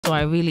So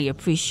I really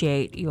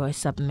appreciate your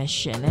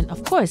submission. And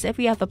of course,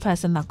 every other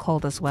person that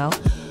called as well,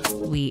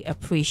 we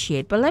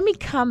appreciate. But let me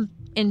come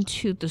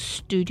into the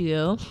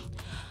studio.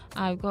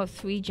 I've got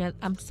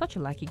I'm such a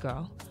lucky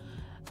girl.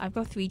 I've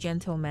got 3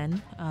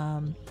 gentlemen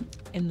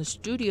in the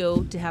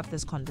studio to have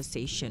this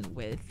conversation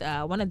with.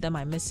 One of them,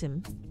 I miss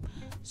him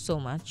so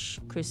much.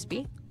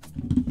 Crispy.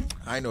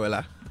 Hi,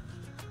 Noella.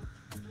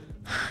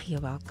 You're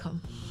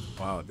welcome.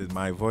 Wow, did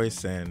my voice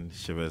send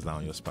shivers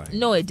down your spine?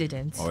 No, it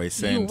didn't. Or it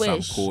sent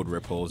some cold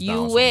ripples down you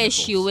some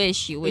wish,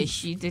 nipples? you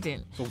wish, you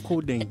didn't. So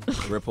coding.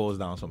 Ripples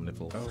down some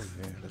nipples. Oh,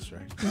 yeah, that's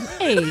right.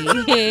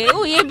 Hey,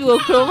 oh, yeah, you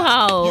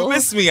how? You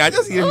miss me. I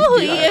just Oh,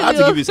 I yeah, had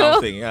to give you you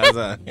something.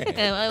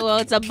 Well,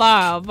 it's a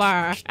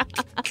bar.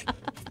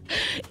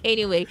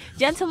 Anyway,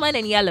 gentleman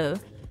in yellow.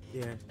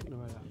 Yeah. No,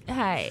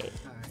 Hi.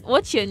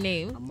 What's your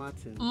name? I'm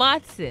Martin.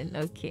 Martin.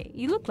 Okay.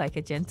 You look like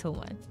a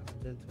gentleman.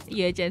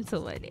 You're a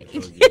gentleman.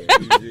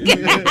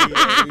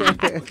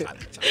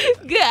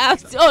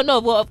 Good. Oh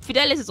no, well,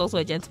 Fidelis is also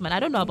a gentleman. I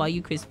don't know about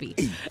you, Crispy.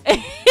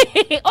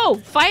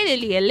 Oh,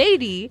 finally a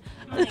lady.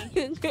 Am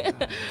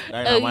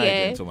I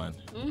a gentleman?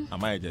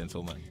 Am I a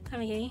gentleman?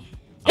 Come again.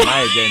 Am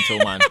I a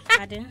gentleman?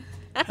 Pardon.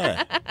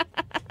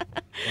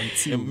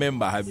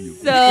 Remember, have you?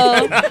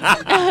 So,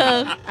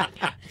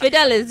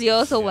 Fidelis, you're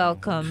also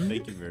welcome.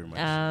 Thank you very much.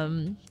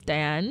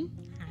 Diane,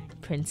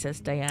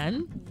 Princess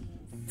Diane.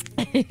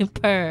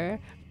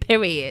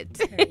 Period.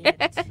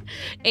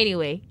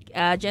 Anyway,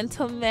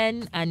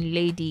 gentlemen and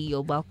lady,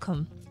 you're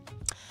welcome.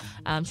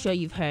 I'm sure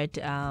you've heard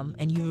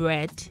and you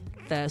read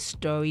the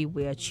story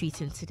we're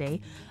treating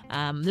today.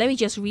 Let me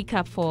just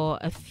recap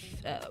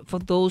for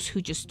those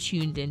who just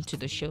tuned into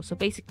the show. So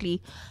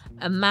basically,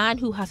 a man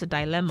who has a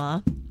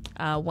dilemma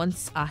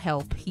wants our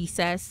help. He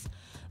says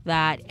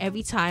that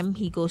every time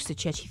he goes to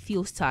church, he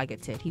feels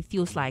targeted. He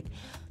feels like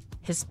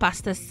his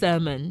pastor's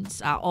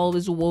sermons are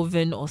always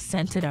woven or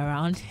centered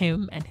around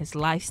him and his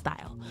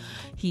lifestyle.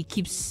 He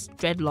keeps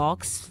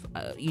dreadlocks,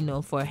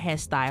 for a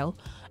hairstyle,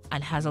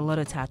 and has a lot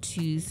of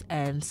tattoos.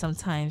 And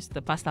sometimes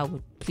the pastor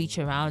would preach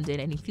around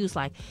it, and he feels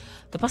like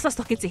the pastor's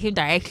talking to him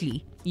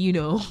directly,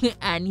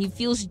 and he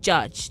feels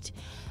judged.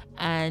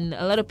 And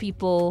a lot of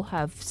people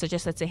have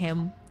suggested to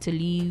him to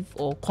leave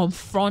or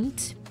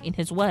confront, in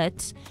his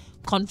words,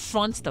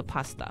 confront the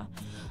pastor.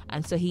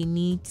 And so he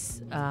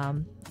needs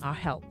our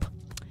help.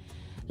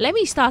 Let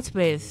me start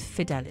with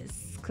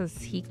Fidelis, because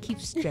he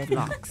keeps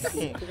dreadlocks.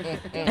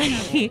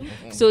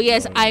 So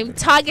yes, I'm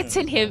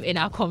targeting him in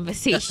our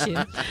conversation.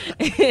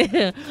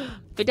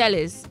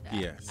 Fidelis,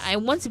 yes. I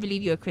want to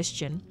believe you're a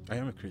Christian. I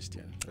am a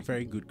Christian, a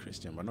very good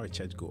Christian, but not a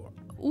churchgoer.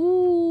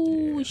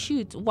 Ooh, Yeah.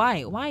 shoot!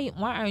 Why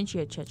aren't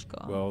you a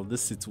churchgoer? Well,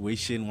 this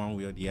situation, one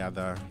way or the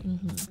other,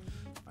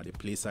 at the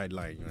place I'd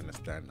like, you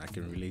understand, I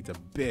can relate a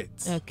bit.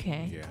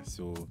 Okay. Yeah.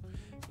 So,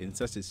 in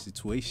such a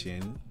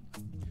situation.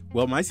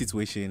 Well, my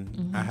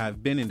situation, I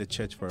have been in the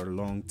church for a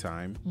long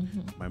time.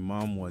 My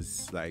mom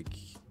was like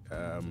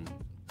a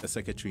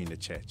secretary in the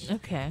church.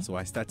 Okay. So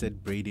I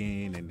started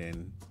braiding, and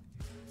then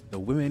the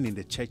women in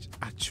the church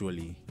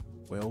actually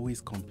were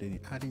always complaining.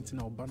 I didn't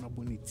know about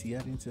bonity.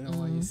 I didn't know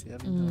what you say. I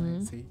didn't know what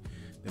you say.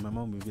 Then my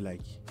mom would be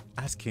like,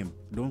 ask him.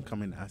 Don't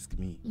come and ask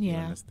me. Yeah. You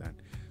understand?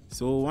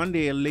 So one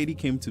day a lady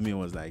came to me and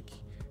was like,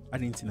 I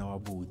didn't know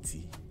about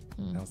booty.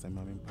 I was like,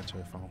 Mommy, patch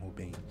your phone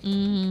hoping.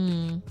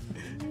 In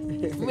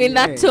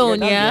that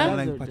tone,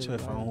 yeah.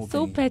 So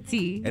So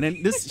petty. and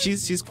then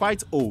she's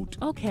quite old.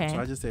 Okay. So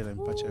I just said,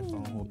 patch your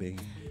phone hoping.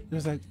 It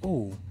was like,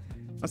 oh.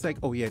 I was like,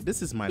 oh yeah,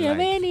 this is my Yeah,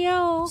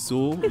 life.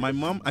 So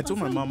I told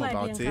my mom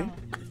about it.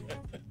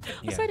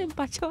 I said in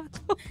Pacho.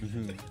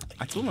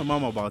 I told my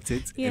mom about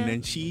it, Yeah. and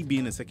then she,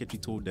 being a secretary,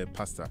 told the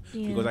pastor,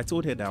 because I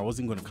told her that I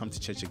wasn't going to come to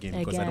church again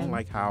because I don't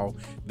like how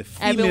the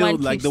female,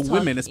 Everyone like the keeps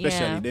women talking,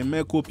 especially, the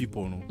Merco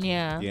people, no?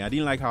 Yeah. I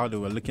didn't like how they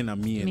were looking at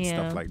me and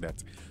stuff like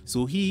that.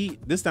 So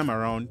this time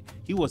around,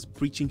 he was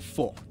preaching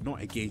for,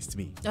 not against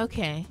me.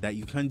 Okay. That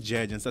you can't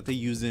judge, and started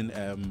using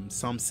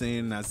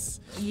Samson as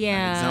an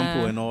Yeah.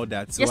 example and all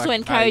that. So Just to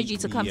encourage you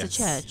to come to yes.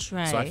 church,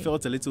 right? So I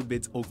felt a little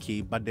bit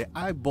okay, but the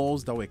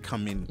eyeballs that were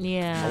coming,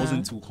 Yeah. I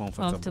wasn't too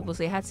comfortable.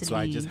 So you had to So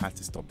leave. I just had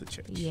to stop the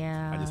church.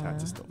 Yeah. I just had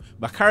to stop.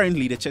 But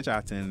currently, the church I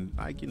attend,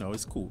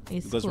 it's cool.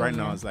 It's because cool, right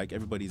now, yeah. it's like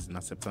everybody's in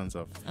acceptance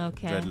of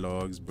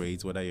dreadlocks,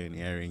 braids, whether you're in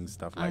earrings,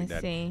 stuff like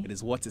that. See. It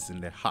is what is in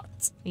their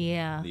heart.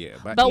 Yeah. Yeah.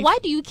 But why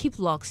do you keep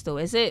locks though?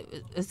 Is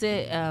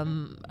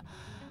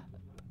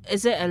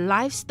it a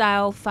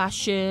lifestyle,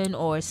 fashion,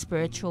 or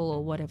spiritual,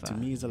 or whatever? To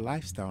me, it's a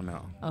lifestyle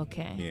now.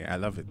 Okay. Yeah, I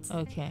love it.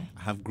 Okay.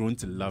 I have grown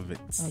to love it.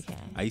 Okay.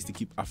 I used to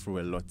keep afro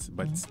a lot,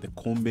 but the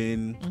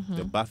combing,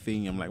 the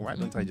bathing, I'm like, why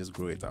don't I just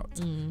grow it out?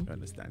 You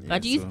understand? Yeah,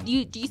 But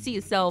do you see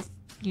yourself,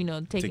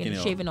 taking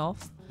shaving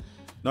off?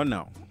 Not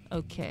now.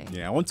 Okay.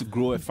 Yeah, I want to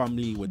grow a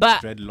family with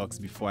But-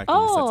 dreadlocks before I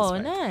can be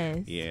satisfied.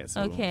 Nice. Yeah.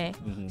 So, Okay.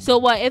 So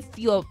what if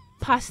your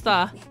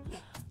pastor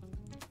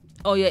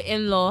or your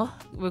in-law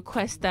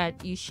requests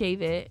that you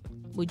shave it?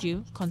 Would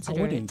you consider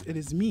I wouldn't. It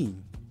is me.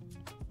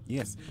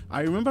 Yes.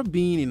 I remember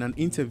being in an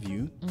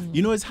interview.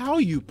 It's how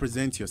you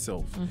present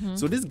yourself.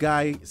 So this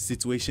guy,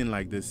 situation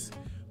like this,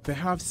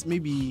 perhaps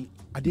maybe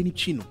Adeni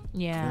Chino.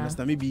 Yeah. You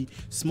understand? Maybe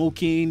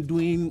smoking,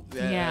 doing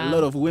a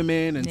lot of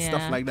women and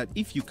stuff like that.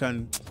 If you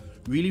can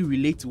really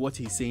relate to what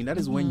he's saying, that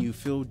is when you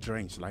feel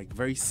drenched, like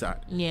very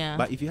sad. Yeah.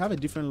 But if you have a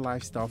different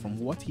lifestyle from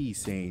what he is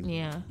saying,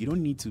 Yeah. you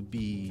don't need to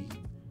be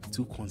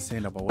too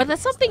concerned about what. But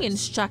there's something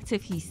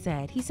instructive he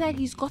said. He said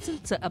he's gotten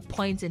to a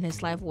point in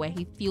his life where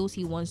he feels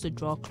he wants to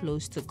draw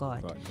close to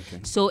God. Right, okay.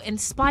 So in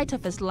spite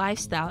of his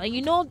lifestyle, and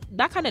you know,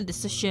 that kind of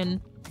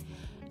decision,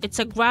 it's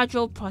a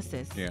gradual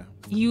process. Yeah.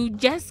 You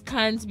just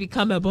can't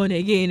become a born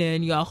again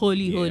and you are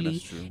holy.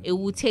 That's true. It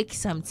will take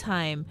some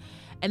time.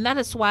 And that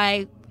is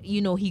why,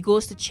 you know, he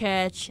goes to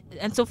church.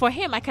 And so for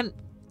him, I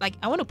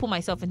want to put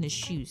myself in his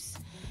shoes.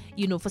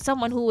 You know, for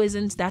someone who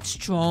isn't that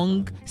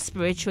strong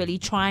spiritually,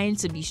 trying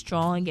to be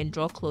strong and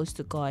draw close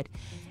to God,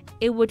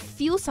 it would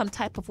feel some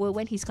type of way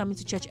when he's coming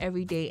to church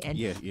every day and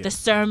the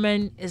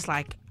sermon is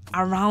like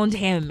around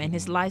him and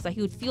his life. Like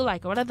he would feel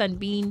like rather than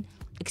being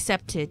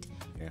accepted,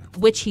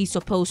 which he's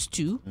supposed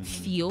to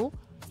feel,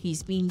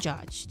 he's being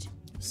judged.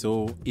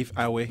 So if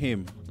I were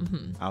him,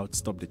 I would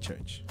stop the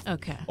church.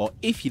 Okay. Or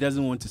if he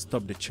doesn't want to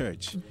stop the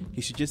church,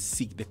 he should just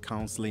seek the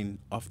counseling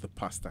of the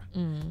pastor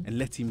and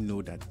let him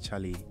know that,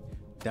 Charlie,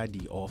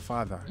 daddy or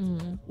father,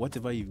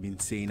 whatever you've been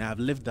saying, I've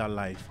lived that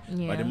life,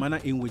 but the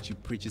manner in which you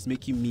preach is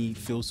making me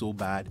feel so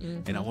bad,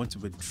 and I want to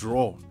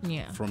withdraw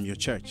from your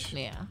church.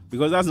 Yeah.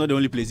 Because that's not the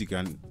only place you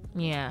can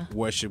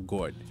worship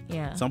God.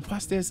 Yeah. Some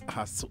pastors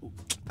are so,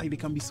 like, they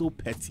can be so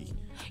petty.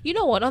 You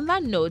know what? On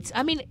that note,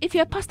 I mean, if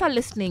you're a pastor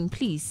listening,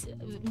 please,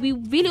 we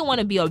really want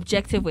to be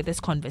objective with this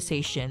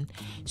conversation.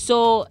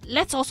 So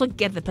let's also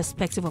get the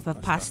perspective of a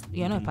pastor.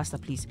 You're not a pastor,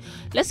 please.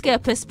 Let's get a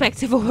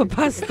perspective of a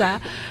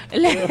pastor.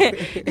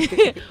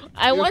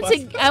 I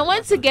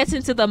want to get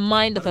into the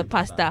mind of a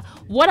pastor.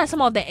 What are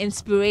some of the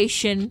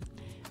inspiration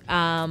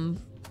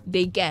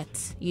they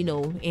get, you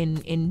know,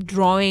 in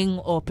drawing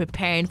or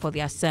preparing for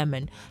their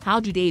sermon? How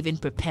do they even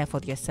prepare for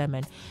their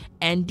sermon?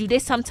 And do they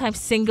sometimes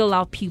single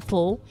out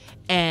people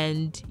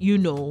and, you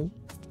know,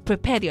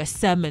 prepare their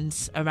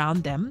sermons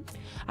around them?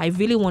 I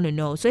really want to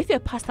know. So if you're a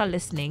pastor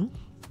listening,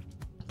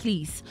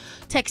 please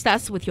text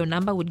us with your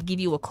number. We'll give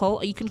you a call,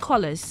 or you can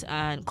call us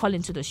and call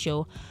into the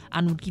show,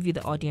 and we'll give you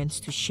the audience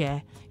to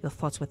share your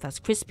thoughts with us.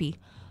 Crispy,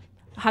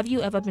 have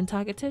you ever been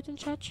targeted in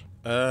church?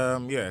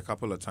 Yeah, a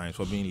couple of times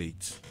for being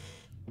late.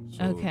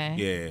 So, Okay.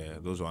 Yeah,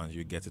 those ones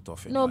you get it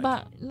off.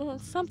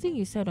 Something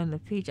you said on the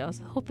page, I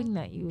was hoping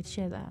that you would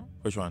share that.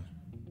 Which one?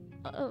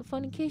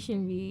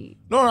 Fornication, we.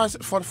 No,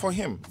 for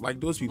him, like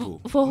those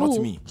people. For not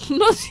who? me.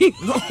 Not you.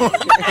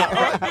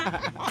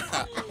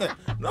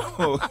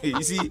 No,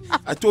 you see,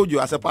 I told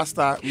you as a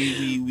pastor,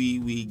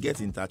 we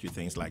get in touch with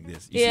things like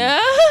this. You see?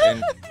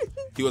 And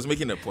he was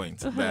making a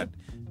point that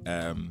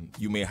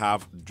you may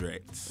have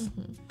dreads.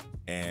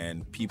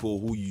 And people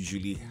who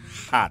usually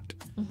had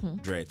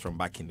dread from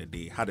back in the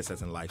day had a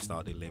certain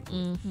lifestyle they lived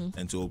with.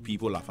 And so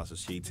people have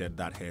associated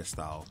that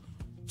hairstyle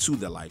to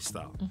the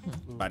lifestyle.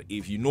 But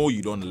if you know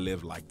you don't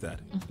live like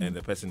that and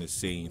the person is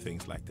saying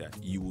things like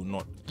that, you will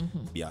not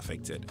be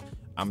affected.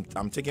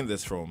 I'm taking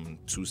this from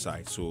two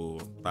sides. So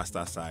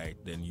pastor side,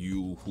 then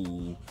you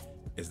who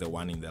is the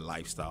one in the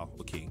lifestyle.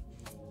 Okay.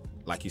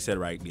 Like you said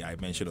rightly, I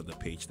mentioned on the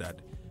page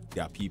that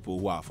there are people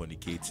who are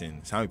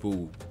fornicating. Some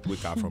people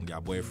wake up from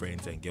their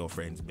boyfriends and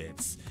girlfriends'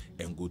 beds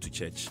and go to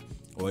church,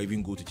 or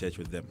even go to church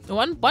with them.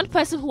 One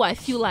person who I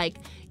feel like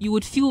you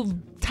would feel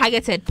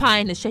targeted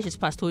in the church is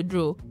Pastor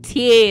Drew.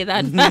 Every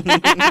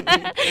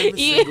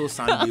single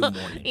Sunday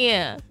morning.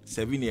 Yeah.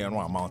 7 years on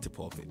a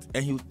multi-pulpit.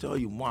 And he'll tell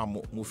you more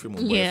from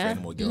boyfriend,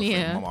 more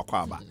girlfriend, more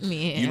kwaba.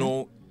 You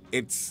know,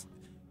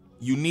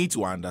 you need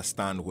to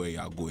understand where you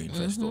are going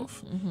first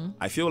off.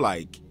 I feel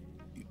like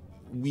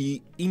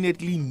we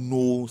innately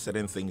know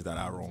certain things that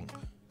are wrong,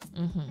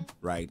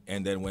 right?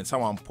 And then when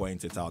someone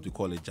points it out, we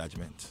call it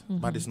judgment,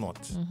 but it's not,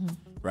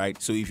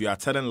 right? So if you are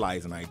telling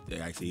lies and I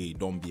say, hey,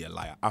 don't be a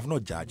liar, I've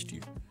not judged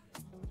you.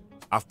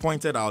 I've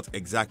pointed out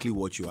exactly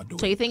what you are doing.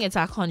 So you think it's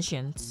our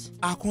conscience?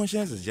 Our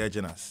conscience is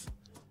judging us.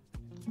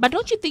 But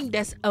don't you think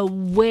there's a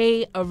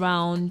way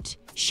around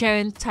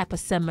sharing type of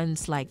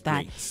sermons like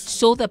that,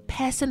 so the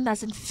person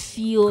doesn't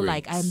feel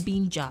like I'm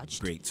being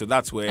judged? Great. So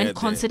that's where and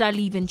consider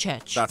leaving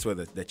church. That's where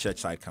the church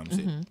side comes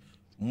in.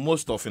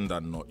 Most often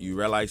than not, you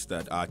realize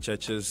that our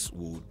churches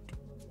would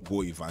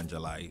go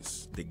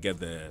evangelize. They get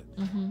the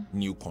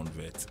new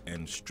converts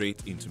and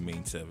straight into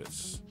main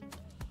service.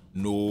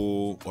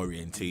 No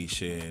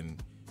orientation.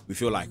 We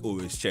feel like, oh,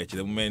 it's church.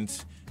 The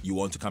moment you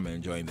want to come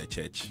and join the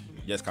church,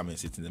 just come and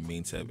sit in the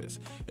main service.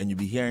 And you'll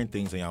be hearing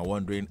things and you're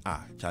wondering,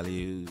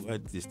 Charlie, where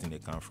did this thing they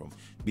come from?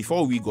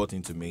 Before we got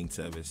into main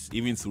service,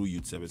 even through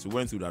youth service, we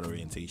went through that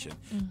orientation.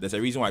 There's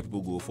a reason why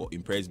people go for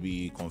Impress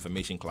B,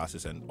 confirmation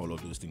classes and all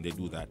of those things. They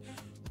do that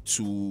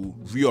to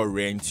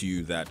reorient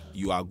you that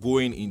you are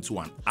going into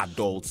an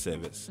adult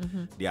service.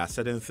 There are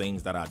certain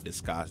things that are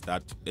discussed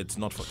that it's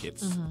not for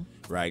kids,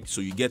 right?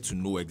 So you get to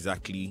know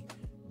exactly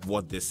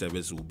what this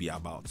service will be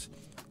about.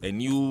 A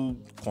new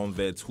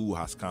convert who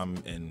has come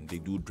and they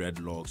do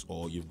dreadlocks,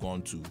 or you've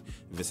gone to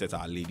visit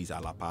our ladies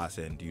at La Paz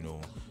and,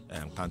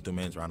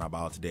 cantonments run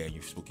about there,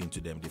 you've spoken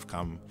to them, they've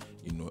come,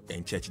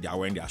 in church, they are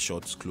wearing their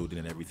shorts, clothing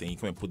and everything. You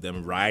come and put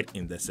them right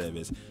in the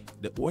service.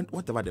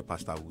 Whatever the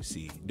pastor will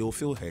say, they will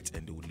feel hurt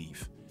and they will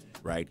leave,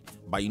 right?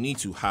 But you need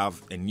to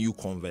have a new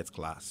convert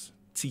class.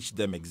 Teach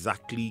them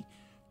exactly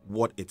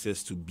what it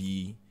is to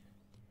be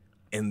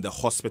in the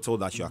hospital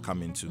that you are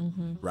coming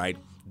to, right?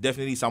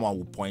 Definitely someone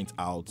will point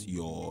out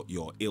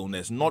your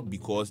illness, not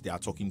because they are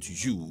talking to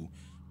you,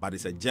 but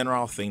it's a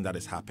general thing that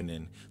is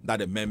happening that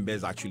the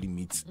members actually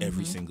meet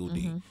every single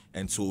day.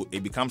 And so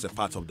it becomes a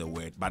part of the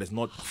word, but it's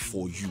not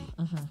for you.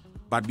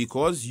 But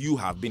because you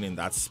have been in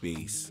that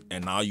space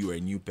and now you're a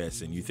new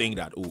person, you think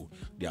that, oh,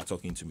 they are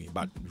talking to me.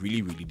 But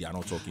really, they are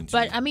not talking to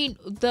you. But I mean,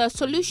 the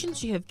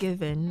solutions you have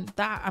given,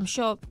 that I'm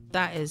sure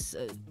that is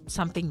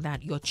something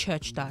that your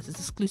church does. It's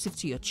exclusive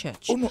to your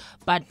church. Oh, no.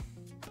 But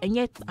and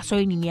yet,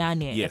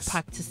 yes.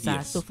 practice that.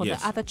 Yes. So for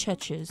yes. the other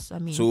churches, I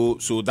mean,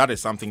 so that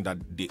is something that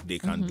they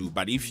can do.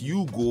 But if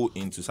you go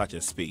into such a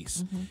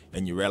space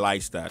and you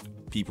realize that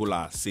people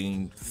are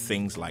saying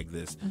things like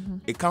this,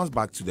 it comes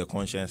back to the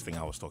conscience thing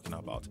I was talking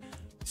about.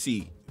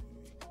 See,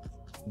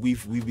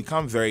 we've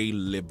become very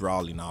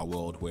liberal in our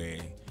world, where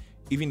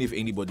even if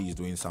anybody is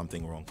doing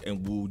something wrong,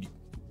 and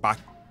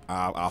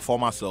our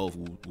former self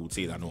would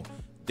say that no,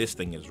 this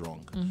thing is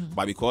wrong.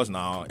 But because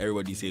now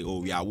everybody say,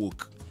 oh, we are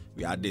woke,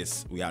 we are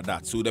this, we are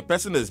that. So the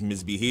person is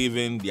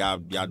misbehaving, they are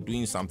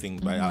doing something,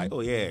 but like,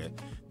 oh yeah,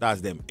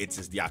 that's them. It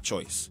is their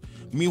choice.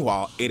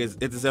 Meanwhile, it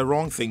is a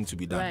wrong thing to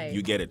be done. Right.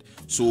 You get it?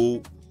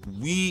 So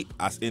we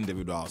as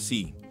individuals,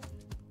 see,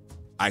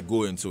 I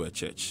go into a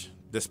church.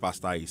 This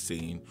pastor is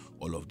saying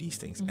all of these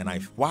things. And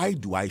why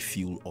do I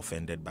feel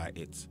offended by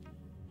it?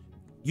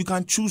 You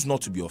can choose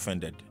not to be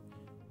offended.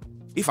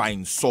 If I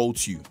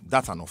insult you,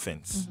 that's an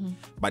offense.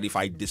 But if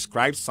I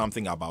describe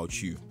something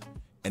about you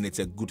and it's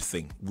a good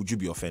thing, would you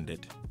be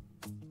offended?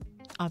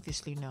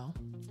 obviously no.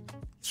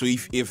 So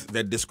if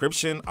the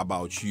description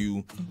about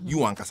you, you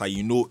Ankasa,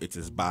 you know it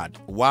is bad,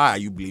 why are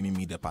you blaming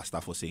me, the pastor,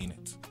 for saying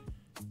it?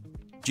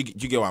 Do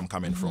you get where I'm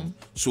coming from?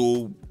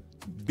 So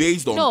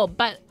based on... No,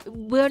 but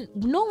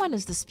no one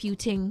is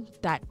disputing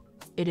that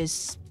it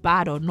is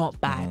bad or not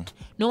bad.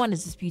 No one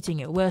is disputing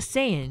it. We're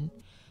saying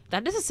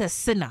that this is a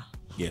sinner.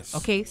 Yes.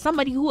 Okay?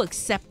 Somebody who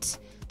accepts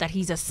that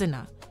he's a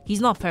sinner.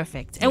 He's not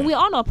perfect. And we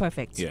are not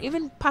perfect. Yeah.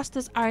 Even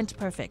pastors aren't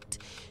perfect.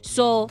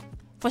 So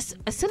for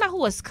a sinner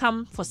who has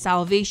come for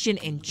salvation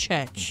in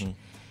church,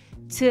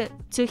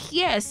 to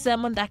hear a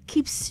sermon that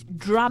keeps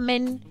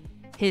drumming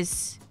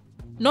his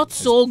not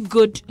so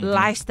good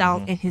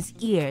lifestyle in his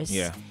ears,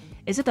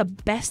 is it the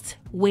best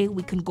way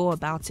we can go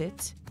about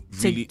it?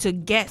 Really? To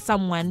get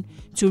someone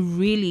to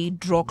really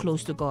draw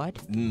close to God?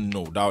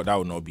 No, that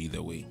would not be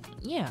the way.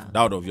 Yeah.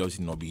 That would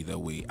obviously not be the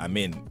way. I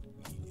mean,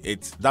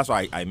 that's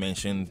why I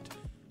mentioned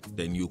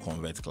the new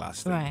convert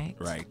class thing,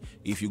 right?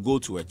 If you go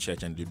to a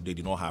church and they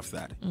do not have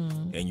that,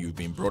 and you've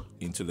been brought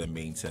into the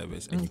main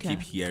service and you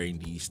keep hearing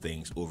these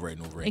things over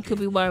and over again, it could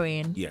be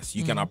worrying. Yes,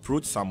 you can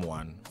approach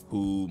someone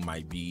who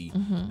might be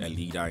a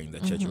leader in the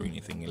church or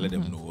anything and let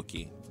them know,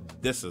 okay,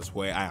 this is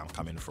where I am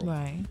coming from,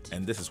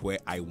 and this is where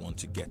I want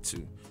to get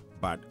to.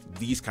 But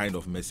these kind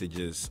of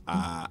messages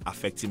are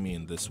affecting me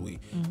in this way.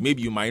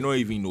 Maybe you might not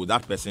even know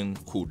that person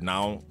could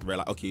now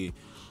realize, okay,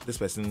 this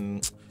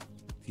person,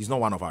 he's not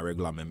one of our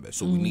regular members,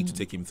 so we need to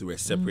take him through a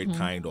separate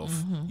kind of,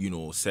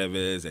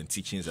 service and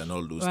teachings and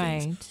all those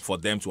things for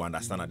them to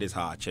understand that this is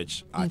how our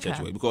church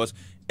works. Because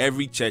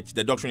every church,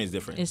 the doctrine is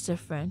different. It's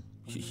different.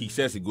 He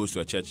says he goes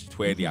to a church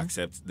where they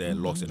accept the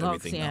locks and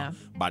everything now.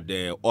 But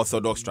the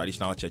Orthodox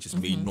traditional churches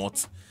may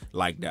not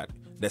like that.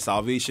 The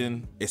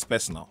salvation is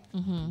personal.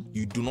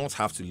 You do not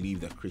have to leave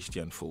the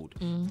Christian fold,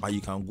 but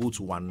you can go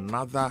to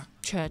another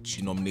church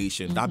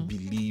denomination that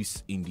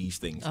believes in these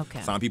things.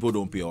 Some people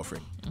don't pay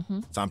offering.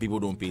 Some people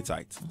don't pay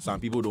tithes.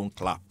 Some people don't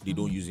clap. They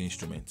don't use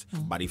instruments.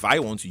 But if I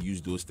want to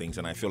use those things,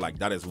 and I feel like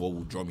that is what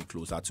will draw me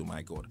closer to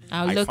my God,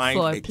 I look find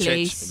for a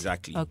place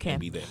church and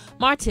be there.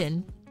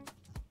 Martin,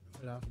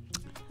 Hello.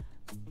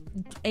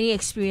 any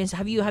experience?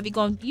 Have you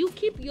gone? You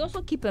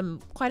also keep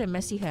quite a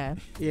messy hair.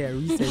 Yeah,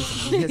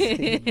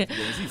 recently.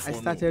 I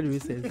started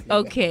recently.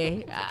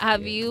 Okay.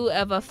 Have you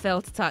ever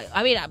felt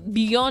I mean,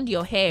 beyond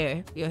your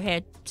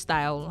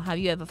hairstyle, have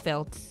you ever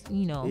felt,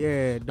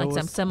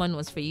 like someone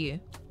was for you?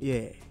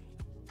 Yeah.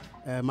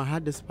 I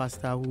had this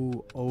pastor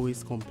who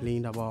always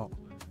complained about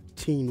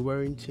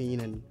wearing chain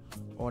and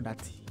all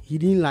that. He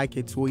didn't like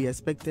it, so he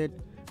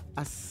expected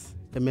us,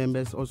 the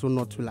members, also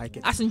not to like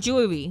it. As in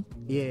jewelry?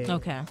 Yeah.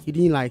 Okay. He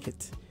didn't like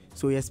it,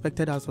 so he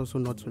expected us also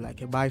not to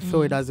like it. But I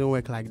feel it doesn't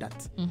work like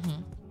that.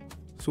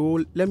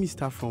 So let me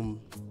start from,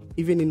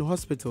 even in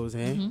hospitals,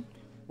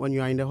 when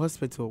you are in the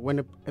hospital, when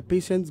a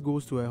patient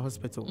goes to a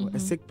hospital, a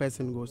sick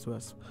person goes to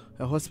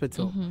a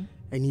hospital,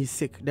 and he's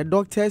sick, the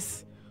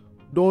doctors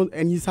don't,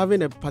 and he's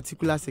having a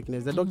particular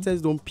sickness, the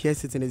doctors don't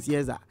pierce it in his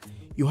ears that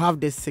you have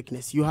this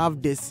sickness, you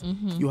have this,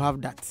 you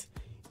have that.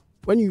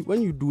 When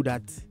you do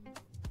that,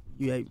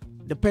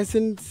 the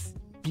person's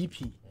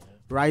BP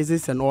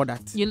rises and all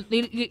that. You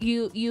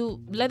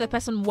let the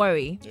person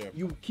worry.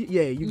 You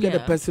get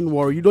the person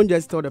worried. You don't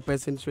just tell the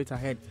person straight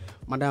ahead,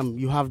 madam,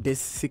 you have this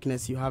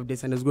sickness, you have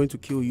this, and it's going to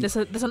kill you.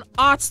 There's an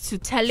art to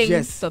telling the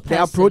person.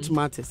 The approach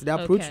matters. The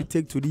approach you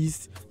take to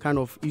these kind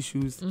of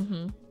issues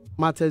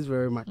matters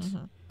very much.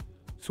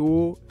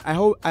 So I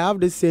have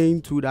this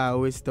saying too that I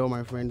always tell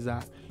my friends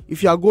that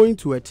if you are going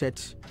to a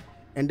church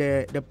and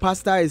the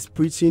pastor is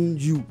preaching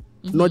you,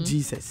 not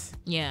Jesus,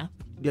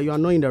 you are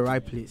not in the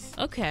right place.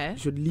 Okay. You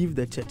should leave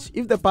the church.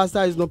 If the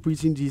pastor is not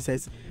preaching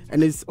Jesus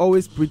and is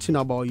always preaching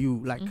about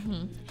you, like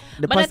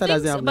the pastor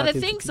doesn't have nothing to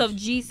teach. But the things of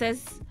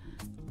Jesus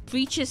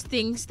preaches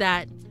things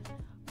that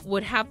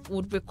would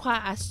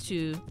require us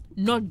to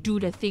not do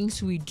the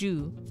things we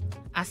do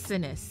as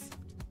sinners.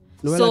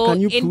 Noella, so can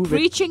you in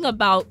preaching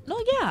about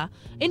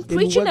in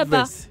preaching about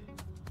verse?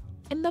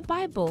 In the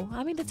Bible,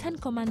 I mean the 10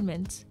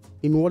 Commandments.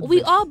 In what we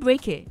verse? all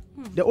break it.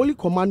 The only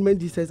commandment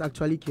Jesus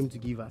actually came to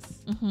give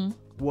us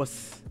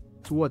was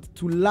to what?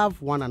 To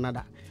love one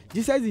another.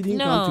 Jesus didn't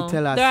come to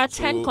tell us. There are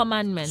 10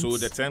 commandments. So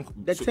the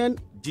 10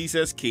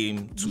 Jesus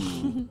came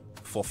to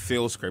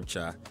fulfill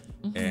scripture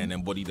and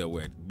embody the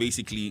word.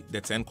 Basically,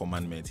 the 10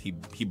 commandments, he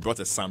brought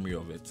a summary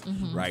of it,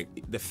 right?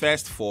 The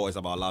first 4 is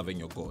about loving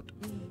your God.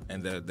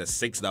 And the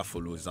 6 that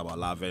follows is about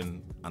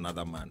loving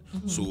another man.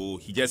 So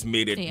he just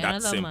made it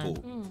that simple.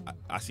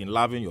 As in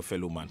loving your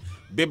fellow man.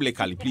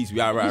 Biblically, please, we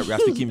are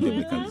speaking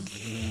biblically.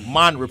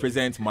 Man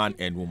represents man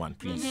and woman,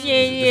 please.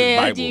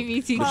 Yeah,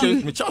 this is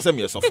Bible.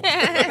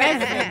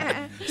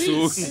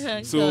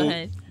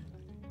 So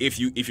if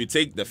you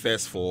take the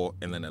first 4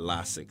 and then the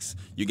last 6,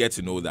 you get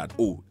to know that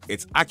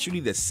it's actually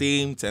the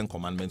same 10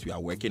 commandments we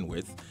are working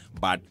with,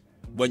 but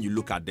when you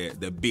look at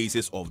the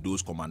basis of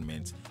those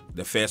commandments,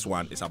 the first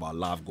one is about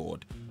love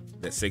God.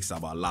 The 6 is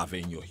about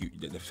loving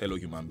the fellow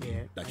human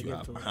being that you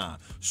have.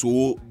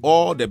 So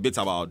all the bits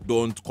about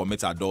don't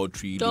commit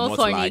adultery, do not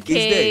lie, is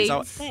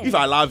there. If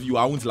I love you,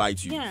 I won't lie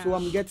to you. Yeah. So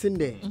I'm getting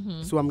there.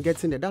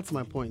 That's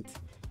my point.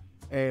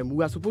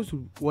 We are supposed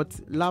to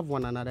love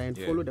one another and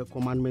follow the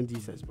commandment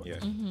Jesus brought.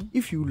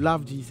 If you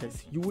love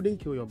Jesus, you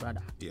wouldn't kill your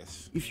brother.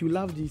 Yes. If you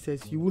love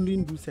Jesus, you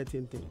wouldn't do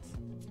certain things.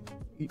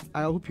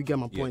 I hope you get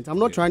my point. I'm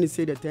not trying to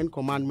say the 10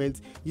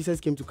 commandments. Jesus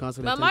came to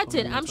cancel. But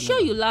Martin, I'm sure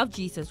you love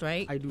Jesus,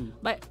 right? I do.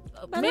 But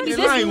maybe this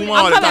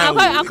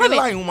I'm coming.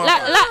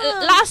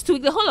 Last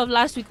week, the whole of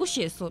last week,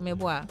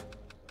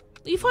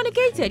 you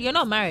fornicated. You're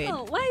not married.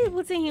 Oh, why are you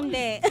putting him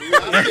there? No,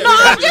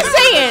 I'm just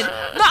saying.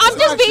 No, I'm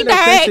just being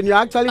direct. You're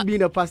actually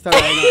being a pastor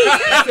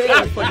right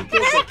now.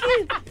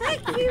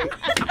 Thank you.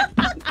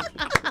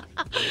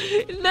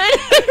 No,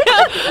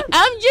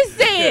 I'm just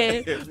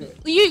saying.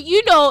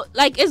 You know,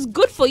 like it's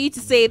good for you to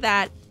say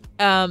that.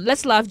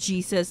 Let's love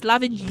Jesus.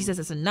 Loving Jesus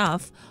is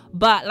enough.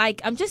 But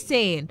like I'm just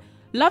saying,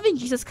 loving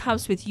Jesus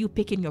comes with you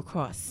picking your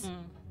cross.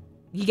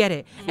 You get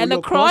it? So and the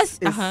cross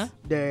is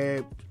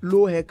the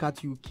low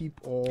haircut you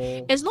keep, or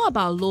it's not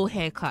about low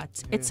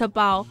haircut. It's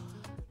about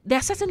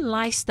there's certain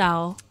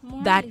lifestyle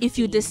that if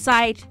you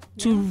decide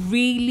to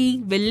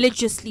really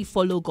religiously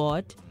follow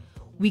God,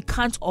 we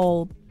can't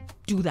all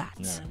do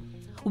that.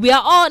 We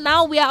are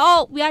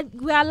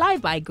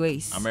alive by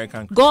grace.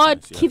 American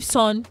God keeps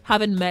on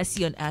having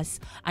mercy on us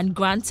and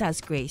grants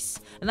us grace,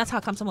 and that's how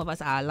come some of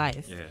us are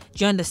alive. Do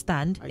you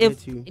understand?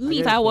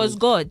 If I was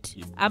God,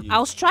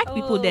 I'll strike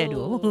people dead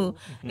though.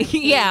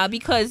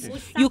 Because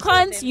you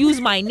can't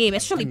use my name,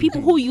 especially people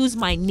who use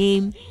my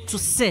name to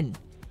sin.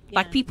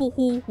 Like people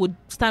who would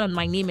stand on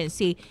my name and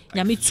say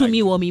 "Nyami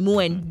tumi wo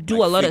mimu" and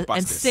do a lot of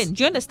and sin.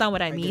 Do you understand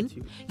what I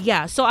mean?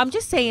 Yeah. So I'm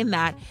just saying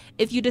that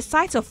if you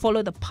decide to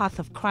follow the path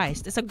of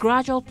Christ, it's a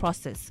gradual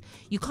process.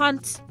 You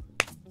can't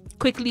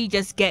quickly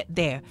just get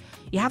there.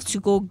 You have to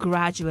go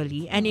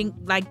gradually, and in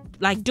like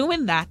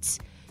doing that,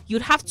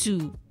 you'd have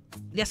to.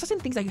 There are certain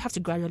things that you have to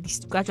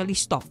gradually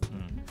stop.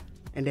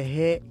 And the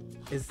hair.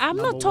 I'm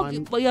not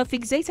talking, but you're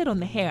fixated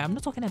on the hair. I'm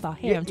not talking about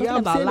hair. I'm talking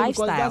about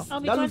lifestyle.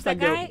 Because the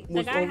guy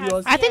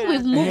has, I think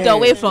we've moved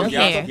away from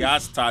hair. He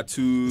has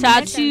tattoos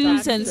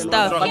and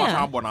stuff.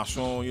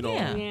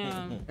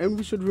 And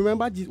we should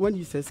remember when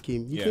Jesus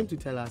came, he came to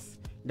tell us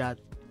that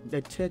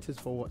the church is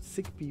for what?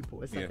 Sick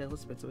people. It's like a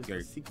hospital. It's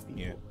for sick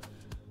people.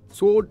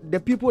 So the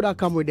people that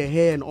come with the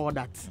hair and all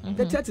that,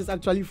 the church is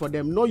actually for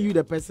them, not you,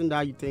 the person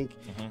that you think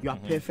you are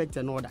perfect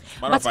and all that.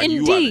 But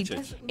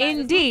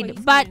indeed,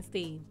 but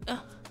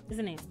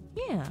isn't it?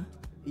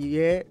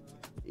 Yeah.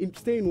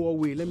 Stay in what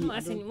way?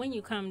 When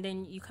you come,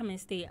 then you come and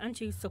stay.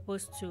 Aren't you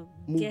supposed to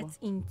get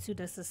into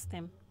the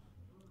system?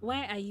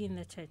 Why are you in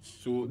the church?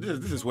 So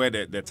this is where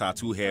the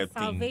tattoo hair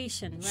thing.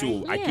 Salvation, right?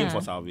 So I came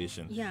for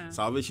salvation. Yeah.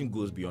 Salvation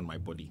goes beyond my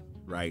body,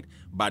 right?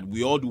 But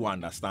we all do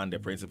understand the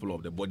principle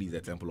of the body is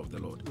the temple of the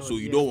Lord. So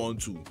you don't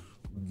want to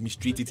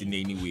mistreat it in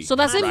any way. So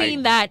does it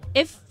mean that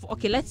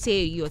let's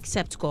say you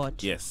accept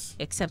God. Yes.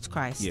 Accept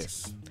Christ.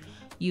 Yes.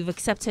 You've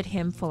accepted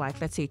him for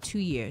let's say 2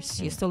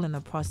 years. You're still in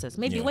the process.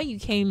 Maybe when you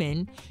came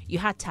in, you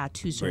had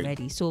tattoos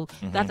already. So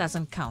that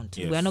doesn't count.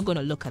 Yes. We're not going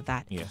to look at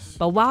that. Yes.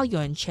 But while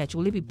you're in church,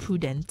 will it be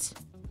prudent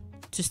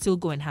to still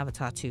go and have a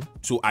tattoo.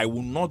 So I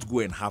will not go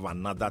and have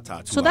another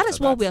tattoo. So that is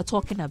what we are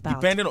talking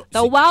about. Depending on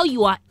that while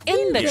you are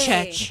in the there,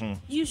 church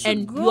you should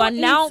and grow you are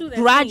now into the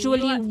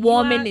gradually thing.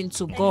 warming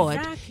into God,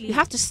 exactly. you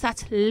have to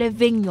start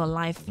living your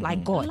life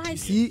like God.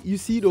 Like You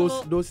see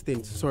those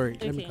things. Sorry,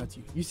 let me cut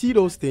you. You see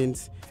those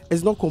things.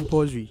 It's not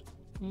compulsory.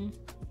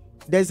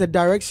 There's a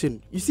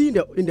direction. You see, in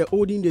the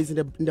olden days,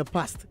 in the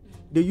past,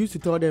 they used to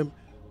tell them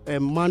a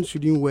man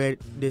shouldn't wear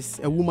this,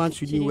 a woman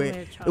shouldn't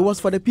wear. It was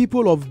for the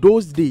people of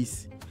those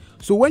days.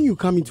 So when you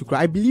come into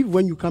Christ, I believe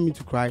when you come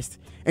into Christ,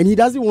 and He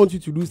doesn't want you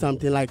to do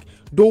something like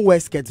don't wear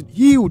skirts,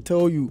 He will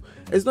tell you.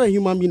 It's not a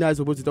human being that is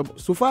supposed to tell.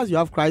 So far as you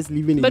have Christ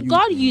living in you, but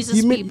God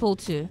uses people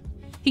too.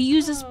 He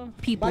uses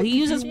people. He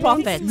uses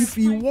prophets. If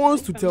He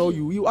wants to tell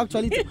you, you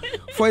actually.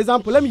 For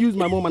example, let me use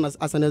my mom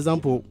as an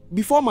example.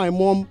 Before my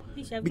mom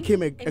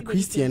became a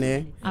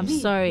Christian, I'm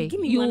sorry.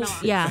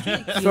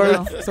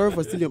 Sorry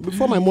for stealing.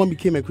 Before my mom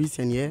became a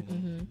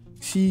Christian,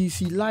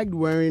 she liked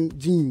wearing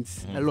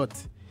jeans a lot.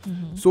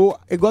 So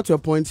it got to a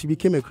point she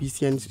became a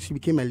Christian. She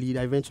became a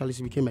leader. Eventually,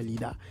 she became a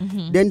leader.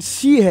 Then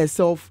she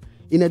herself,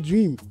 in a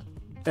dream,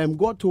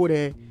 God told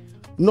her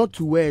not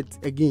to wear it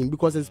again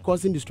because it's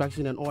causing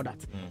distraction and all that.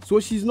 So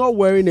she's not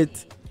wearing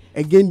it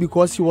again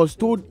because she was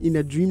told in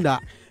a dream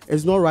that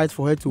it's not right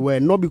for her to wear,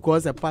 not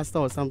because a pastor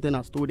or something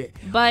has told her.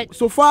 But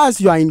so far as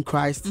you are in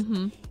Christ,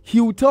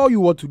 He will tell you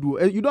what to do.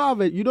 You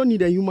don't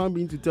need a human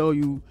being to tell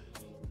you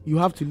you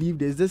have to leave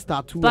this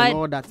tattoo and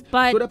all that.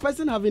 So the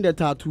person having the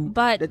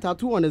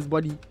tattoo on his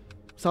body,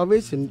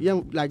 salvation,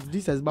 like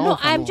Jesus. No,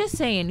 I'm just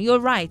saying, you're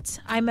right.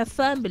 I'm a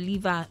firm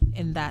believer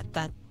in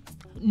that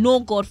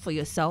know God for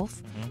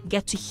yourself,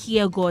 get to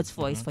hear God's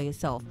voice for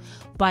yourself.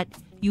 But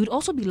you would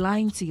also be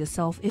lying to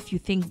yourself if you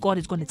think God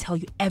is going to tell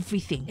you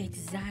everything.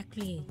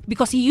 Exactly.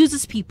 Because He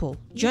uses people.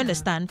 Do you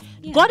understand?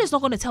 Yeah. God is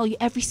not going to tell you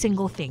every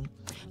single thing.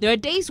 There are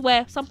days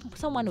where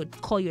someone would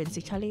call you and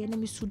say, Charlie, and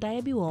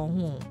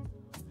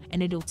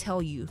it'll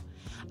tell you.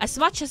 As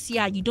much as,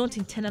 you don't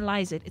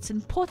internalize it, it's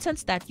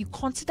important that you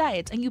consider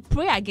it and you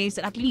pray against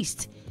it at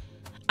least.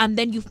 And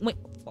then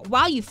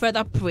while you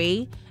further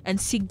pray and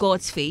seek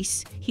God's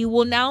face, He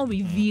will now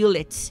reveal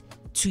it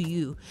to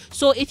you.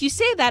 So if you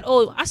say that,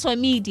 as for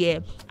me,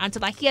 dear,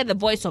 until I hear the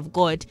voice of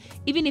God,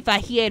 even if I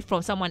hear it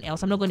from someone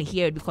else, I'm not going to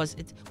hear it because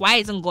why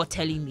isn't God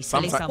telling me?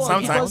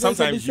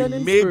 Sometimes you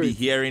may be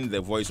hearing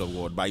the voice of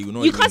God, but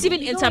you can't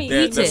even interpret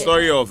it. The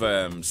story of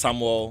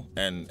Samuel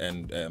and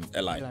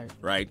Eli,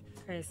 right?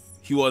 Yes.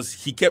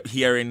 He kept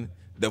hearing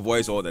the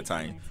voice all the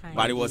time,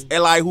 but it was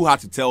Eli who had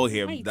to tell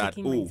him that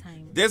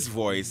this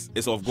voice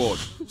is of God.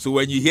 So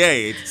when you hear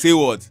it, say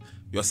what?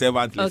 Your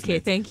servant listening. Okay,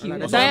 thank you.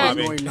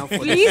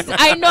 Please,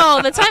 I know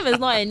the time is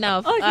not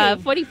enough.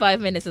 45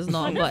 minutes is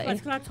not. On this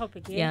particular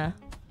topic,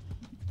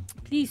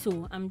 please,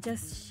 I'm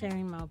just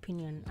sharing my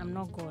opinion. I'm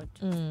not God.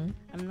 I'm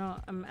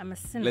a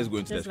sinner. Let's go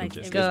into the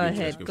scriptures.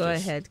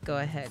 Go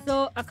ahead.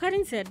 So,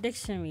 according to a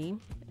dictionary,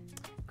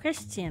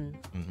 Christian,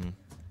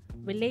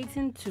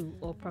 relating to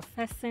or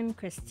professing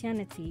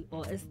Christianity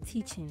or its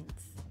teachings.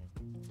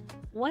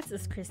 What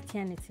is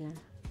Christianity?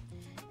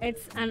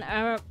 It's an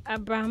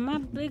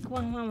Abrahamic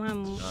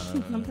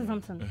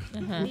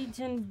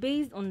religion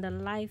based on the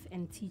life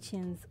and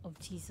teachings of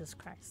Jesus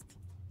Christ.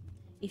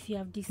 If you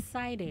have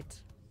decided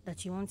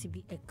that you want to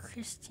be a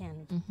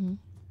Christian,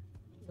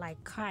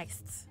 like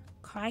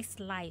Christ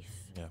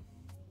life,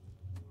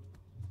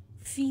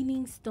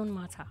 feelings don't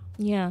matter.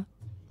 Yeah.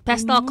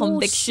 Personal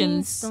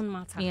convictions don't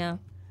matter. Yeah.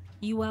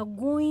 You are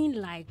going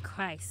like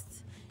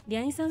Christ. There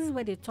are instances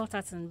where they taught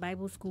us in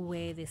Bible school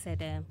where they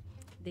said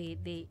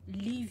they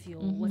leave your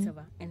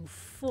whatever and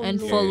follow. And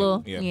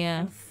follow.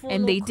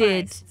 And they Christ.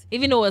 did.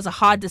 Even though it was a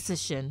hard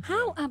decision.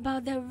 How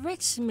about the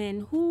rich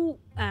men who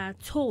are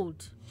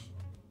told?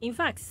 In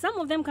fact, some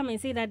of them come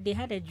and say that they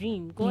had a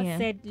dream. God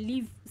said,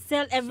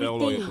 sell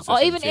everything. Or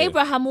even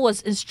Abraham who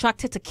was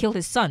instructed to kill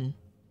his son.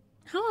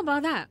 How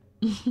about that?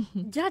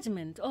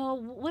 Judgment, or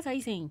what are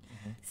you saying?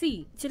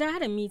 See, today I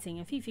had a meeting,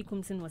 and Fifi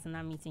Kumsin was in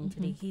that meeting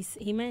today.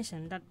 He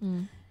mentioned that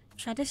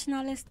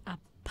traditionalists are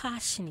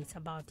passionate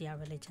about their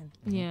religion.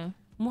 Yeah.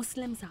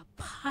 Muslims are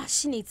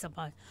passionate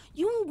about it.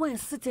 You won't go and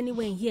sit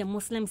anywhere and hear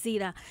Muslims say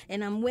that,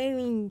 and I'm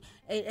wearing,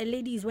 a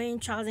lady is wearing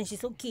trousers and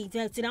she's okay,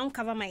 to don't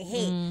cover my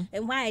hair.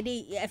 And why are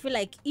they, I feel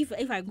like if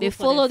I go they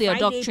for follow the their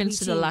Friday doctrines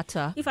to the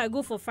latter. If I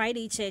go for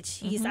Friday church,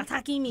 he's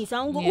attacking me. So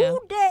I'm going,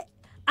 who there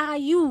are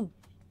you?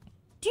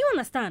 Do you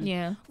understand?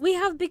 Yeah. We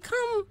have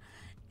become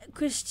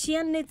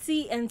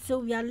Christianity, and so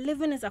we are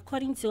living it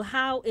according to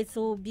how it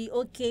will be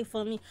okay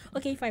for me.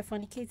 Okay, if I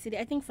fornicate today,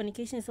 I think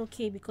fornication is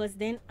okay because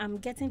then I'm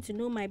getting to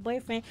know my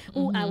boyfriend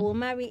who I will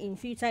marry in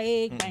future.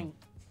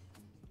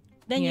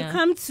 Then you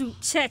come to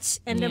church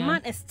and the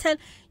man is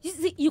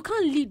you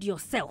can't lead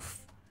yourself.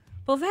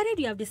 Provided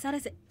you have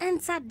decided to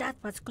enter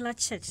that particular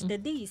church, the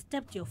day you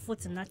stepped your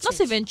foot in that church.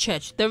 Not even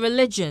church, the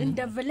religion. In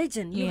the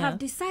religion, you have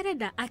decided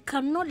that I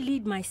cannot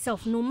lead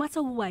myself no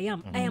matter who I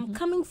am. I am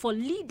coming for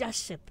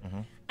leadership.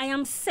 I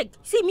am sick.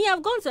 See, me,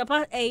 I've gone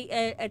to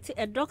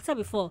a doctor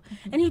before,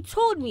 and he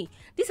told me,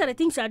 these are the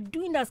things you are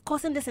doing that's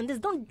causing this and this.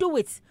 Don't do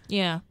it.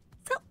 Yeah.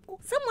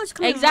 So much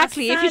kind of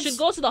Exactly. If you massage. should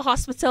go to the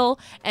hospital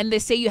and they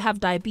say you have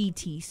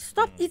diabetes,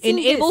 Stop eating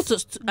enable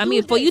this.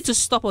 for you to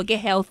stop or get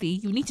healthy,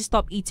 you need to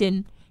stop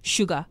eating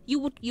sugar. You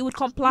would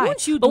comply.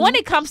 Won't you But do? when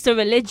it comes to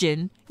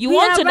religion, you We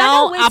want are to rather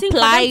now waiting for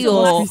apply them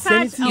to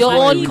massage your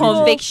our own ego.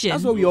 conviction.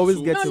 That's what we always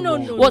get No, it no,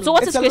 wrong. no, What? So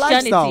what is It's a lifestyle.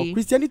 Christianity?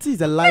 Christianity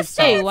is a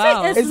lifestyle. Hey,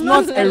 wow. It's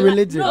not a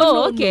religion.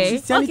 Oh, okay.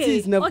 Christianity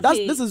is never.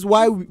 This is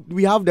why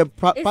we have the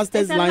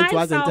pastors a lying to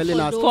us and lifestyle telling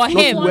us those For who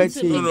him. want not to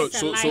to live No, no. a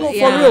So lifestyle.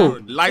 Yeah. for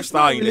real.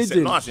 lifestyle in the sense,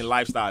 religion. not as in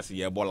lifestyle as in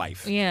your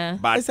life. Yeah.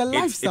 But It's a It's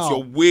lifestyle.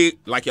 your way,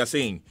 like you're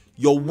saying.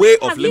 Your way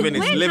of Have you- living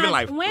is when living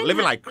have- when living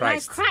have- like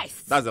Christ.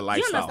 That's the Do you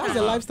lifestyle. understand? That's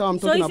the lifestyle I'm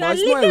So talking if about.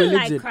 you're It's not a living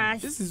like religion.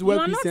 Christ, This is where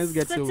you are not Christians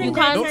get it sitting wrong.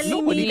 there can't- telling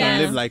Nobody me can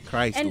that- live like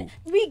Christ. And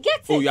though. we get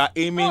it. Oh, you are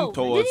aiming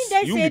towards- Didn't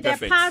they you say be the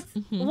perfect. path?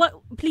 What?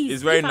 Please.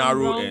 It's very if I'm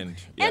narrow wrong,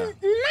 and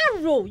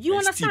narrow. You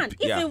And understand?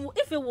 steep, yeah.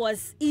 If it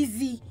was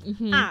easy,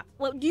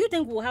 well, do you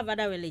think we'll have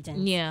other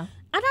religions? Yeah.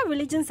 Other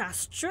religions are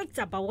strict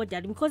about what they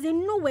are doing because they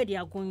know where they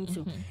are going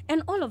to.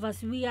 And all of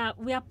us, we are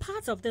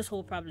part of this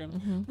whole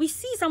problem. We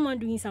see someone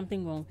doing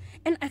something wrong,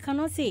 and I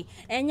cannot say,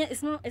 and yet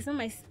it's not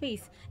my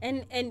space.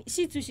 And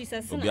she too, she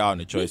says, be out on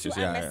the choices,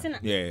 yeah.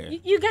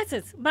 You get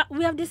it. But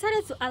we have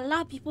decided to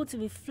allow people to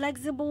be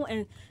flexible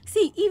and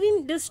see.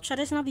 Even these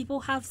traditional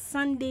people have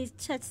Sunday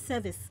church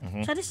service.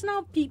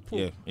 Traditional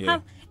people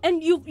have,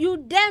 and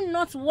you dare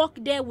not walk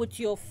there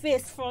with your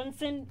face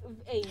fronting.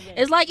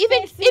 It's like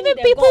even facing the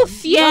people God.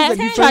 fear That's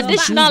the difference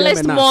between them traditionalists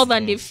and us. more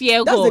than they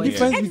fear That's God. the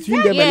difference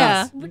between them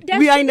Yeah. and us.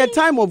 We are in a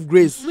time of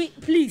grace.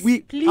 Please.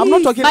 I'm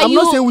not talking. But I'm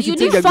not saying we should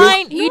take the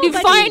grace. you Nobody-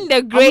 define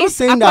the not grace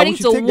saying that we according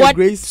should to take the what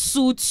grace.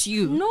 suits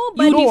you.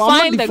 Nobody. You No, I'm not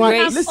define the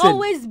defining- grace. Listen.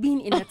 Always been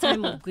in a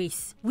time of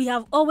grace. We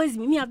have always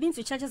been. I've been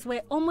to churches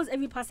where almost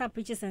every pastor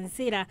preaches and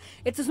say that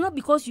it is not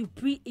because you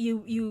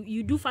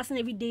do fasting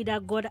every day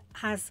that God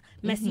has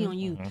mercy on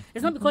you.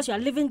 It's not because you are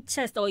living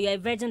chaste or you're a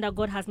virgin that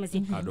God has mercy.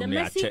 The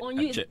mercy on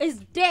you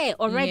is there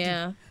already.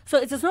 Yeah. So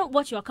it is not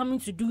what you are coming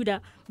to do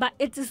that, but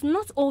it is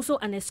not also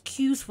an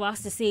excuse for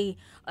us to say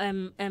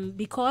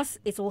because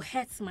it will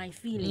hurt my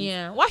feelings.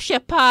 Yeah. Wash your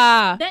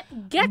pa.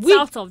 Then get Weak-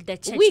 out of the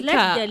church. weaker.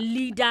 Let the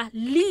leader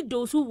lead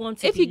those who want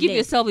to. If be you give led.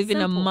 yourself even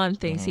a Simple.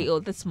 month and say, "Oh,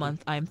 this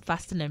month I'm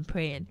fasting and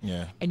praying,"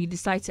 Yeah. and you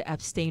decide to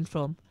abstain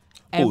from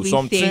some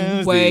everything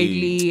things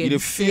worldly you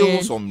and feel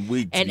sin some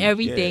weight and to it.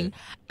 everything. Yeah.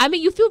 I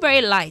mean, you feel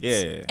very light.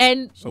 Yeah.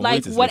 And Some like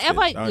weight is whatever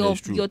lifted. That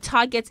is true. your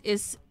target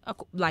is,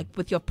 like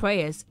with your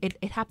prayers,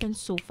 it happens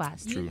so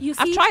fast. You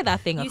I've see- tried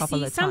that thing a you couple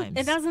see, of times.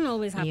 It doesn't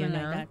always happen You like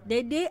know? that.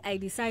 The day I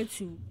decide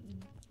to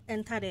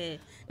enter that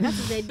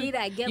is the day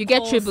that I get You get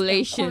calls and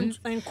tribulation.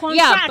 and Yeah,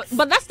 contracts.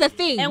 but that's the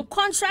thing. and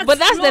contracts But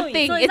that's the flowing.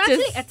 thing, So it it's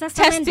actually is a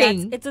testament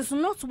testing. that it is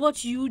not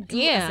what you do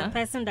as Yeah. a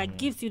person that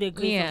gives you the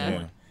grace Yeah.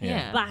 of God.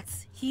 Yeah. But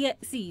here,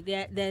 see,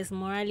 there's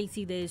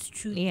morality, there's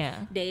truth,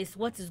 Yeah. there is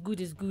what is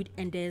good,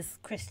 and there's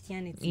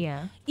Christianity.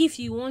 Yeah. If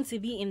you want to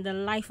be in the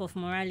life of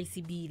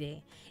morality, be there.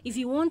 If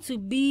you want to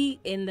be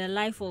in the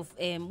life of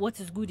what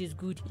is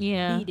good,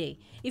 Yeah. be there.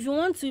 If you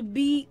want to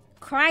be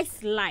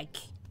Christ-like,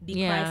 be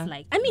Yeah.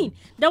 Christ-like. I mean,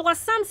 there was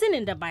Samson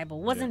in the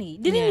Bible, wasn't he?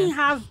 Didn't Yeah. he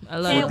have A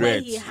lot hair of where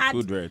dreads, he had,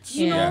 full dreads.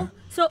 you know? Yeah.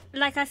 So,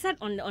 like I said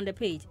on the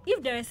page,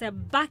 if there is a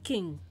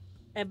backing,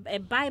 a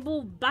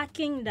Bible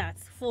backing that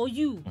for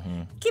you,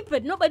 keep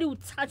it. Nobody will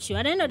touch you.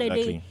 At the end of the day,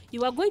 Exactly.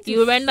 you are going to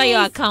You render your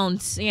face-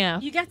 accounts. Yeah.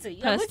 You get it. You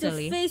are going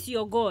Personally. to face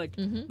your God,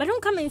 but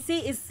don't come and say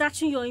it's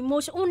touching your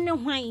emotion. Oh no,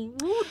 why?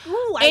 Who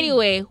are you?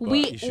 Anyway, But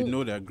we you should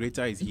know that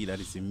greater is he that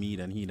is in me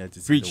than he that is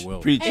in Preach, the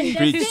world. preach, And the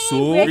preach. same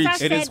So Greater It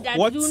said is that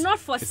what do not is in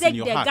forsake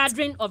your the heart.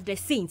 gathering of the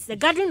saints. The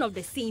gathering of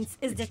the saints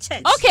is the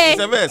church. okay.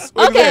 it's a verse.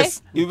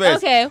 Okay. Verse.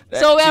 Okay.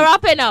 So we're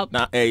wrapping up.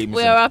 Now, hey,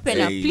 We're wrapping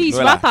up. Please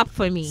wrap up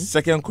for me.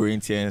 2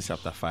 Corinthians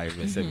chapter 5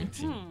 verse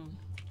 17.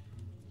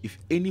 If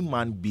any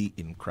man be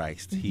in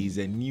Christ, he is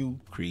a new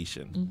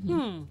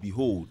creation.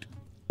 Behold,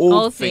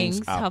 all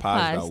things are have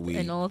passed passed, away.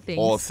 and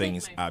all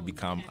things are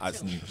become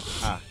as new.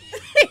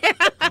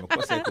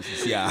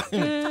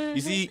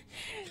 You see,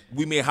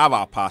 we may have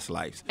our past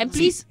lives. And See,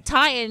 please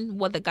tie in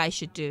what the guy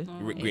should do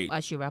Great.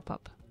 as you wrap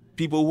up.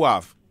 people who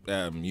have,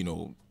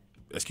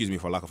 excuse me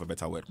for lack of a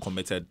better word,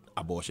 committed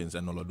abortions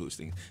and all of those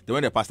things. Then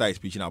when the pastor is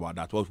preaching about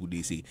that, what would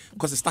they say?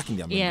 Because it's stuck in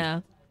their memory.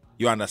 Yeah.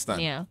 You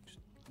understand? Yeah.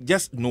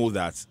 Just know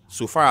that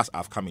so far as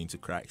I've come into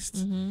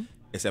Christ,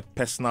 it's a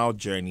personal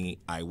journey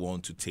I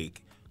want to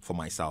take for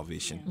my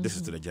salvation. This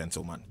is to the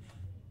gentleman.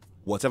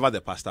 Whatever the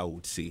pastor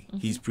would say,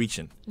 he's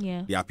preaching.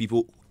 Yeah. There are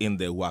people in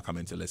there who are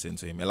coming to listen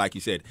to him. And like you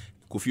said,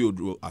 Kofi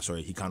Oduro,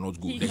 he cannot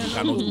go there. He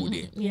cannot go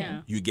there.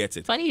 Yeah. You get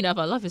it. Funny enough,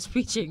 I love his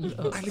preaching.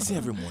 though. I listen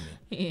every morning.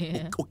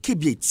 Yeah. Okay,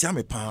 be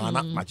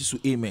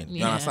amen. You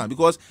Yeah. understand?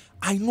 Because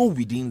I know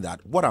within that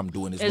what I'm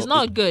doing is It's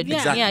not good.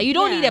 Exactly. Yeah, you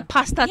don't Yeah. need a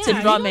pastor Yeah, to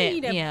you drum don't it.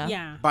 need a-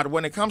 Yeah. But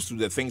when it comes to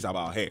the things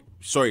about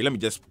let me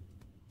just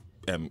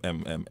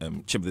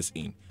chip this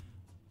in.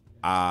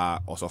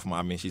 Also,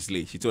 she's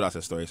late. She told us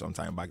a story some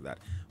time back that,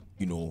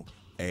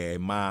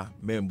 ma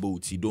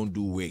memboti, don't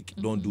do wig,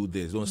 don't do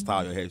this, don't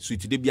style your hair. So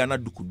today be ana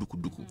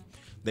duku.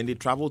 Then they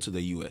travel to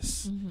the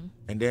US.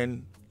 And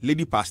then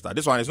lady pastor,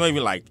 this one is not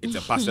even like it's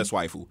a pastor's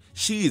wife.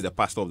 She is the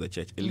pastor of the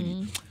church. A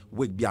lady,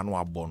 wig be ano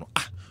abono.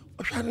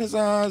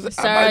 Sarah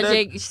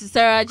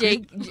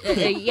J.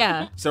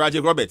 Yeah. Sarah J.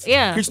 Roberts.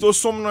 Yeah. Christo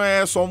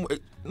somewhere,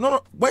 no.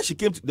 When she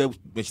came to when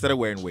she started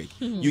wearing wig,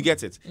 you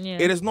get it. Yeah.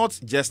 It is not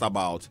just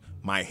about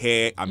my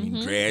hair, I'm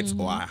in dreads,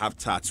 or I have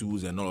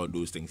tattoos and all of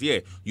those things. Yeah,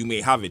 you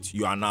may have it.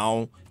 You are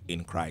now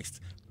in Christ.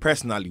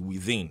 Personally,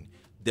 within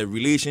the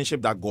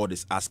relationship that God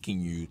is asking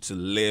you to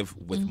live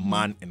with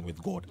man and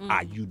with God,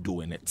 are you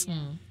doing it?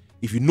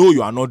 If you know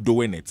you are not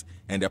doing it,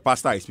 and the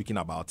pastor is speaking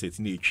about it,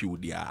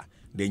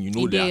 then you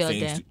know there are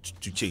things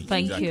to change.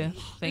 Thank exactly. you.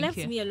 Thank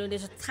you. Me alone. They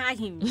should tie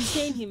him,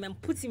 chain him,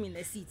 and put him in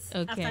the seat.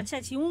 Okay. After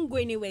church, he won't go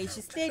anywhere. He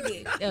should stay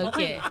there.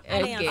 Okay.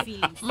 Okay.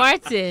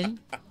 Martin.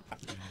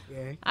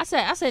 Yeah. I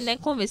said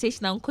that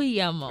conversation Uncle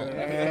Yama.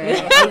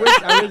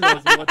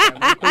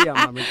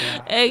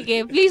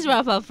 Okay, please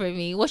wrap up for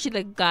me. What should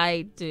a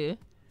guy do?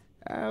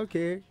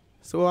 Okay.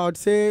 So I would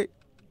say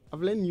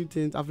I've learned new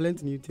things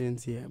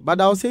here. But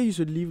I would say you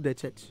should leave the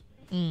church.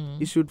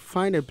 You should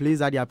find a place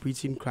that they are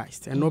preaching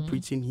Christ and not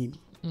preaching him.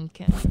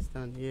 Okay.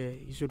 Understand? Yeah.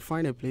 You should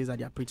find a place that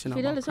they are preaching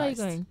about Fidelis, where are you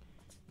Christ. going?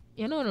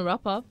 You're not gonna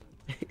wrap up?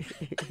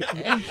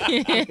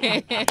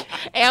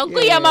 Hey,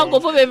 Uncle Yama go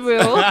for me, bro.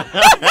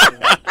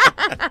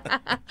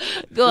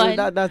 Go on.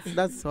 So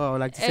that's all I would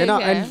like to say. Now,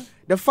 and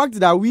the fact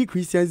that we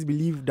Christians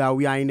believe that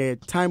we are in a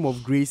time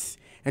of grace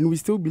and we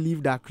still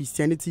believe that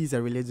Christianity is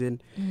a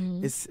religion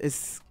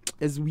is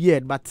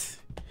weird, but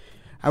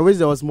I wish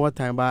there was more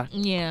time, but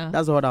yeah,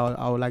 that's what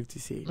I would like to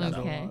say. That's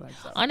all I okay. would like to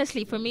say.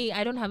 Honestly, for me,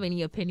 I don't have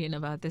any opinion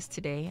about this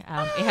today. It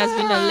has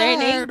been a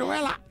learning.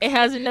 It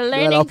has been a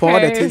learning Well, for all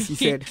the curve. things he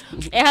said.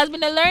 It has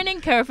been a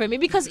learning curve for me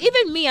because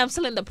even me, I'm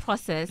still in the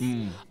process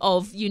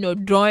of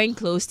drawing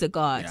close to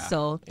God. Yeah.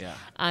 So Yeah.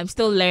 I'm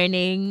still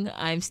learning.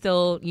 I'm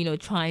still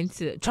trying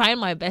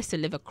my best to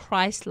live a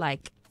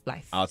Christ-like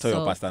life. I'll tell So-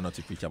 your pastor not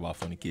to preach about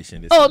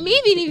fornication. Oh, me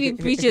even if he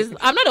preaches,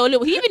 I'm not the only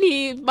one. Even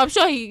he, I'm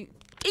sure he.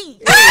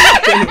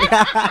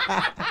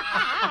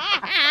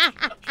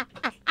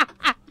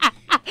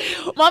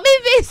 Mommy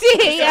busy.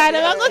 Yeah,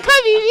 I'm gonna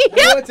come.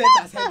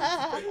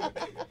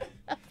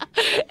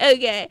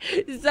 Okay,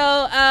 so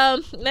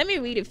let me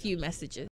read a few messages.